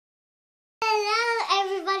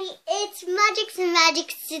everybody, it's MOGICS and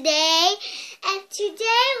MOGICS today, and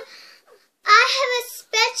today I have a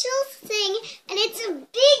special thing, and it's a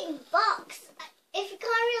big box. If you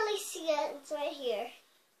can't really see it, it's right here.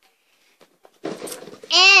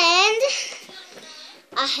 And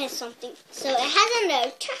I have something, so it has a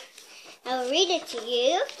note. I'll read it to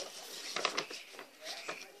you.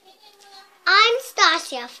 I'm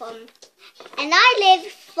Stasia and I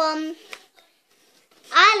live from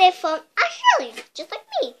Australia, just like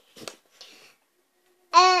me.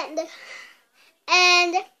 And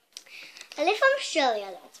I live from Australia.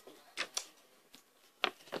 That's me.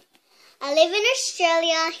 I live in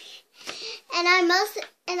Australia, and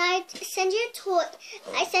I send you a toy.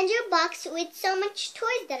 I send you a box with so much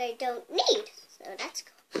toys that I don't need. So that's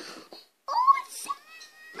cool. Awesome.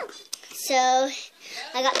 So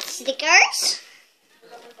I got stickers.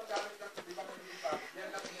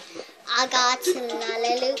 I got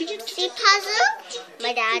Lalaloopsy puzzle.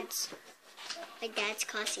 My dad's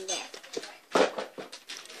causing that.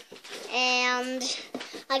 And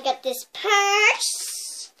I got this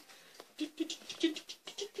purse.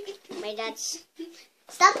 My dad's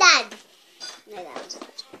stop, Dad. My dad's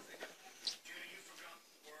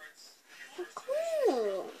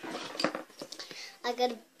cool. I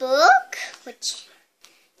got a book, which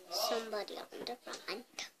somebody on the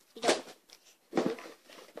front. You don't.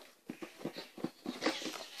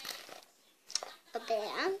 A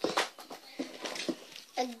bag.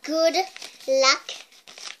 A good luck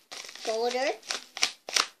folder.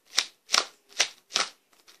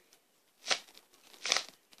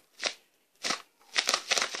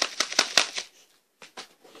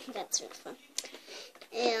 That's really fun.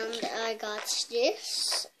 And I got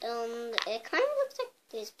this. It kind of looks like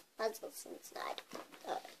these puzzles inside.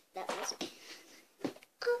 That was me.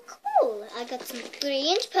 Oh, cool. I got some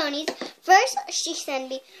 3-inch ponies. First, she sent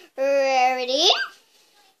me Rarity.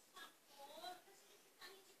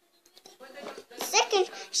 Second,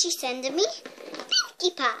 she sent me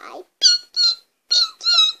Pinkie Pie.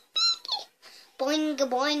 Boing,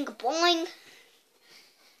 boing, boing.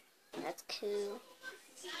 That's cool.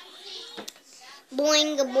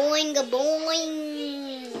 Boing, boing,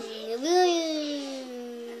 boing.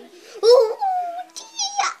 Ooh,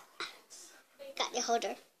 yeah. Got the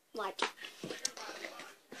holder. Watch.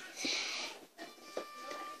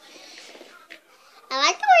 I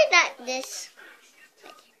like the way that this.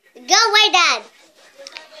 Go away, Dad.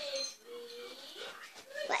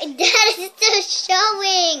 My dad is still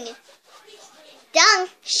showing. Don't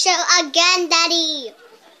show again, Daddy.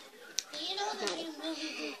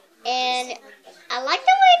 And I like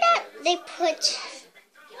the way that they put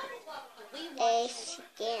a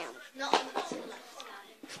scam.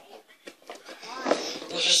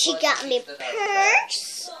 She got me a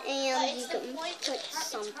purse, and you can put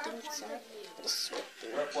something inside.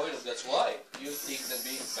 That's why you think that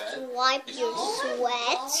being bad. Wipe your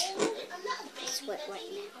sweat. I sweat right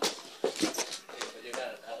now.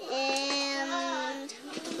 And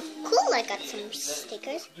cool, I got some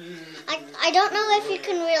stickers. I don't know if you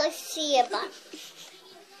can really see it, but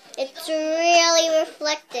it's really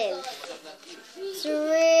reflective. It's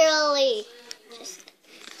really, just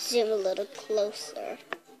zoom a little closer.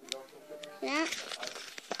 Yeah.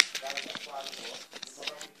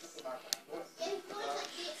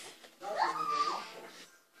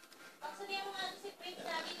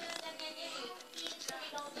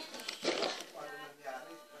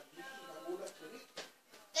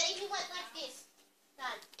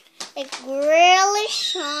 It's really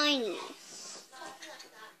shiny.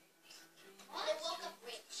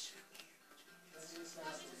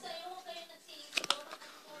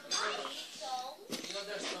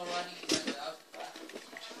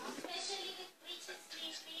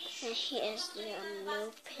 And here's the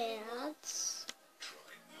notepads.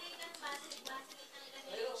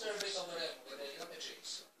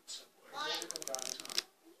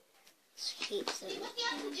 Keep them.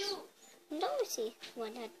 Don't see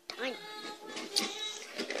one at a time.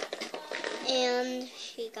 And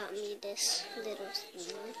she got me this little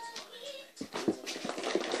thing.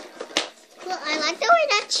 Well, I like the way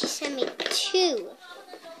that she sent me 2.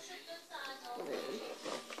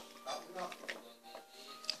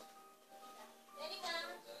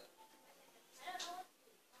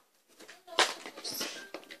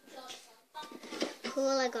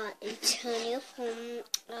 Cool, I got Antonio from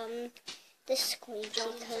the Squeaky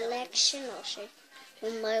collection. I'll show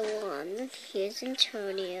you my one. Here's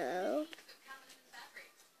Antonio.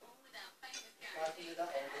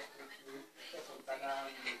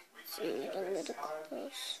 Zoom it a little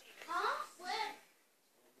close.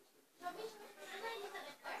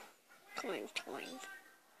 Twine.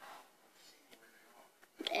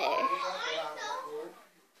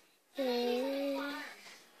 So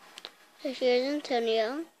here's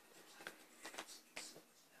Antonio.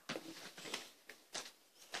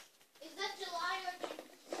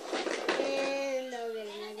 And I'll get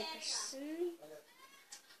another person.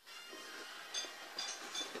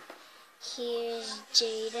 Here's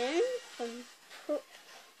Jaden,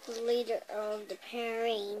 the leader of the Power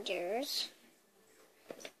Rangers.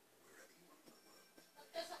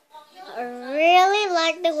 I really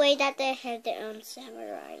like the way that they have their own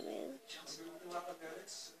samurai move.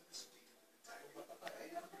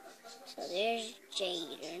 So there's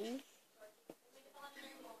Jaden.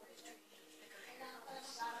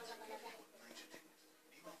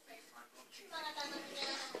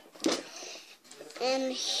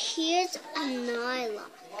 And here's a Nyla.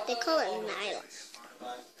 They call it Nyla.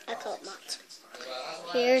 I call it Mott.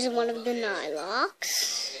 Here's one of the Nylocks.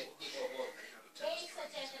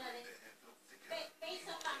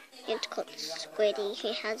 It's called Squiddy.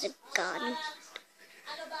 He has a gun.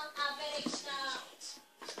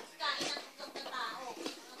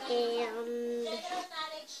 And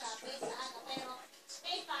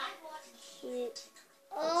we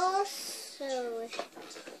also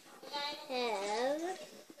have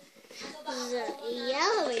the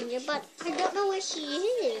Yellow Ranger, but I don't know where she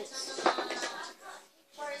is.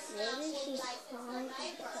 Maybe she's flying.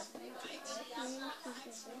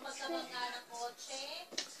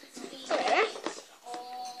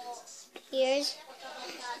 Here's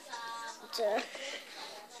the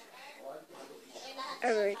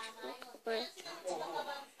original one.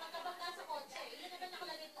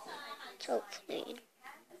 Hopefully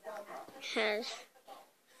has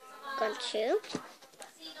gone to.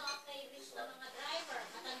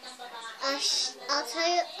 I'll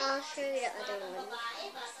show you the other one.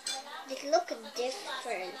 They look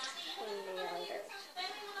different from the others.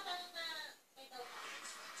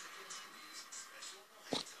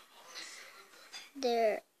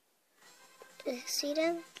 See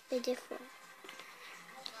them? They're different.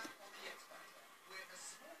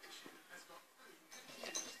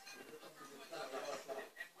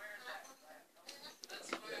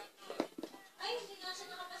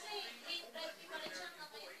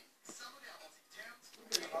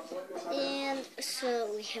 And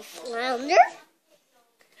so we have Flounder.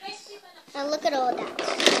 Now look at all that.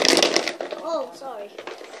 Oh, sorry.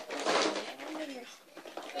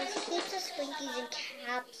 There's heaps of Swinkies and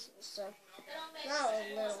capsules, so not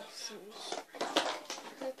a little things.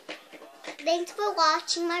 Thanks for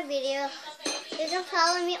watching my video. You can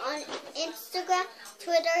follow me on Instagram,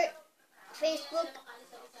 Twitter, Facebook.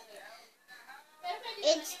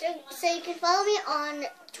 So you can follow me on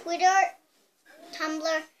Twitter,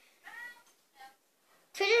 Tumblr,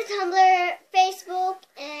 Facebook,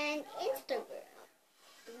 and Instagram.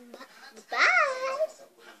 Bye.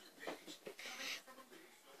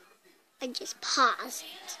 I just paused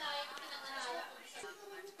it.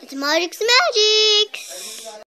 It's MOGICS.